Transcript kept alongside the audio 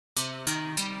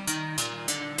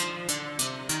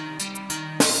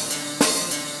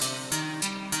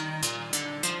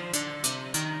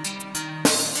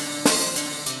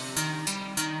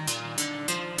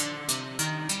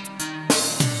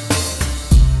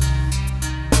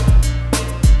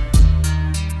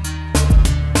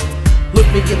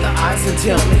me in the eyes and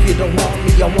tell me you don't want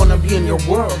me. I wanna be in your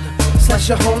world. Slash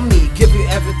your homie, give you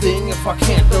everything. If I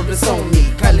can't, throw this on me.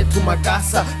 Cale to my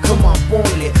casa, come on,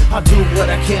 ponle. I'll do what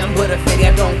I can, but if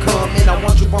I don't come in, I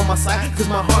want you by my side, cause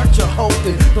my heart you're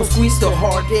holding. Don't squeeze so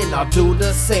hard in, I'll do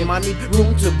the same. I need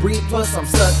room to breathe, plus I'm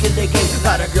stuck in the game. A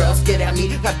lot of girls get at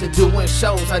me after doing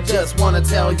shows. I just wanna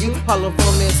tell you, all of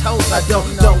them is hoes. I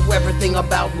don't know everything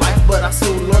about life, but I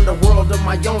soon learn the world of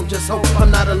my own. Just hope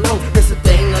I'm not alone. It's a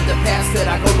thing of the past that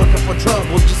I go looking for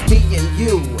trouble. Just me and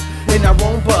you in our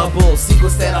own bubble,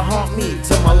 secrets that'll haunt me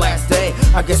till my last day.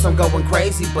 I guess I'm going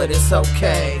crazy, but it's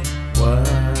okay. What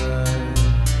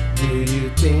do you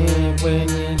think when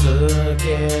you look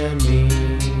at me?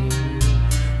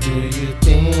 Do you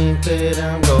think that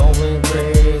I'm going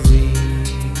crazy?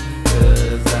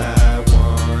 Cause I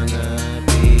wanna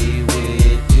be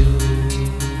with you.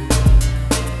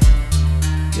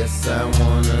 Yes, I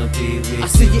wanna be with you. I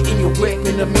see you in your whip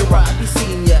in the mirror, I be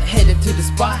seeing you headed to the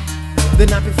spot.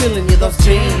 Then I be feeling you, those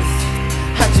jeans.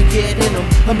 How'd you get in them?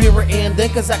 A mirror in there,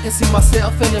 cause I can see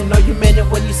myself in them. Know you meant it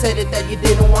when you said it, that you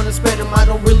didn't want to spread them. I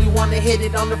don't really want to hit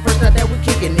it on the first night that we're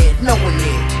kicking it, knowing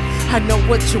it. I know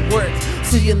what you're worth.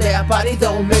 Seeing that body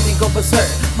don't make me go berserk.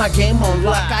 My game on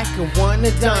lock, I can one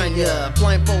and dine ya.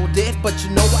 Blindfolded, but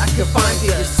you know I can find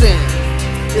you. Your sin,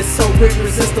 it's so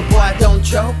irresistible, I don't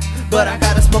choke. But I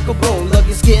gotta smoke a bowl, love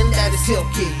your skin that is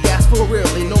silky. That's for real,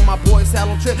 they know my boy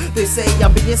Sallow Trip. They say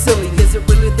I'm being silly, is it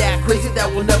really that crazy that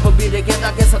we'll never be together?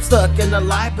 I guess I'm stuck in a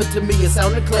lie, but to me it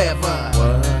sounded clever.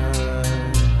 What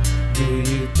do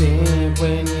you think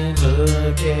when you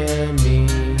look at me?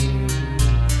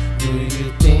 Do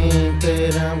you think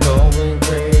that I'm going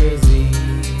crazy?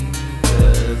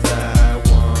 Cause I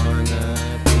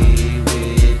wanna be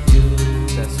with you.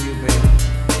 That's you, baby.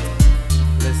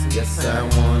 Listen, yes, I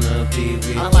wanna be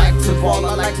with you. I like to ball,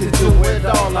 I like to do it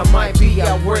all. I might be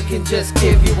at work and just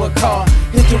give you a call.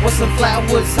 Hit you with some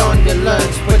flowers on your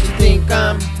lunch, but you think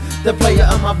I'm the player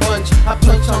of my bunch. I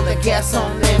punch on the gas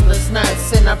on endless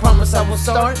nights, and I promise I won't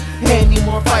start any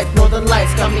more fights. Northern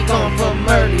Lights got me gone from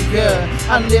earlier.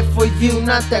 I live for you,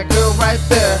 not that girl right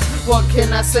there. What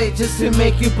can I say just to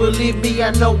make you believe me?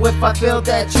 I know if I feel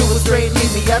that you would straight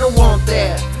leave me. I don't want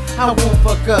that, I won't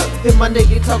fuck up. If my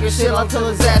nigga talking shit, I'll tell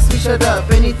his ass we shut up.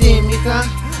 Anything, mika,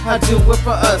 I do it for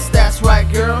us. That's right,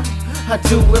 girl, I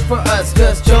do it for us.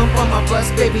 Just jump on my bus,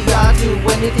 baby, I'll do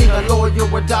anything. A lawyer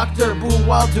or doctor, boo,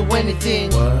 I'll do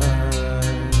anything. What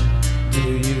do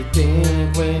you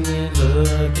think when you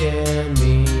look at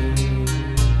me?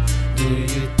 Do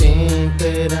you think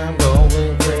that I'm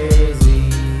going crazy?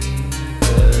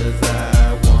 Cause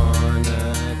I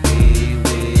wanna be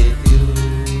with you.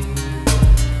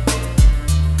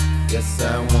 Yes,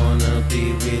 I wanna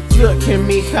be with you. Look at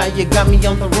me, how you got me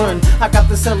on the run. I got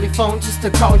the celly phone just to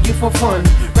call you for fun.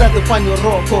 Grab the paño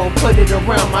rojo, put it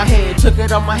around my head. Took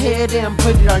it on my head and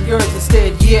put it on yours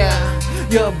instead, yeah.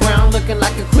 You're brown, looking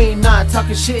like a queen, not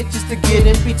talking shit just to get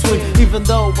in between. Even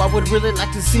though I would really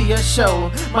like to see a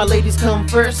show. My ladies come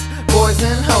first, boys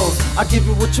and hoes. I'll give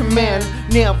you what your man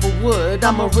never would.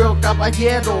 I'm a real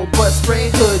caballero, but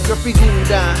straight hood. Your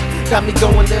figura got me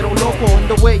going little loco. And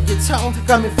the way you talk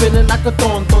got me feeling like a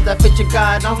tonto. That fit you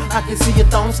got on, I can see your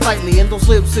thumb slightly. And those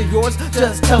lips of yours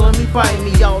just telling me bite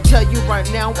me. I'll tell you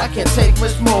right now, I can't take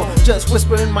much more. Just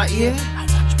whisper in my ear, I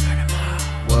want you better more.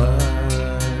 What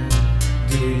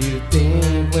do you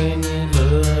think when you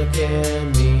look at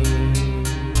me?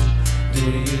 Do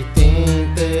you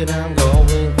think that I'm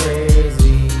going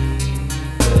crazy?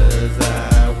 Cause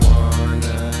I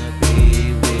wanna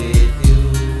be with you.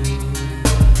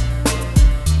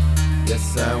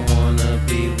 Yes, I wanna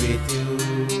be with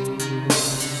you.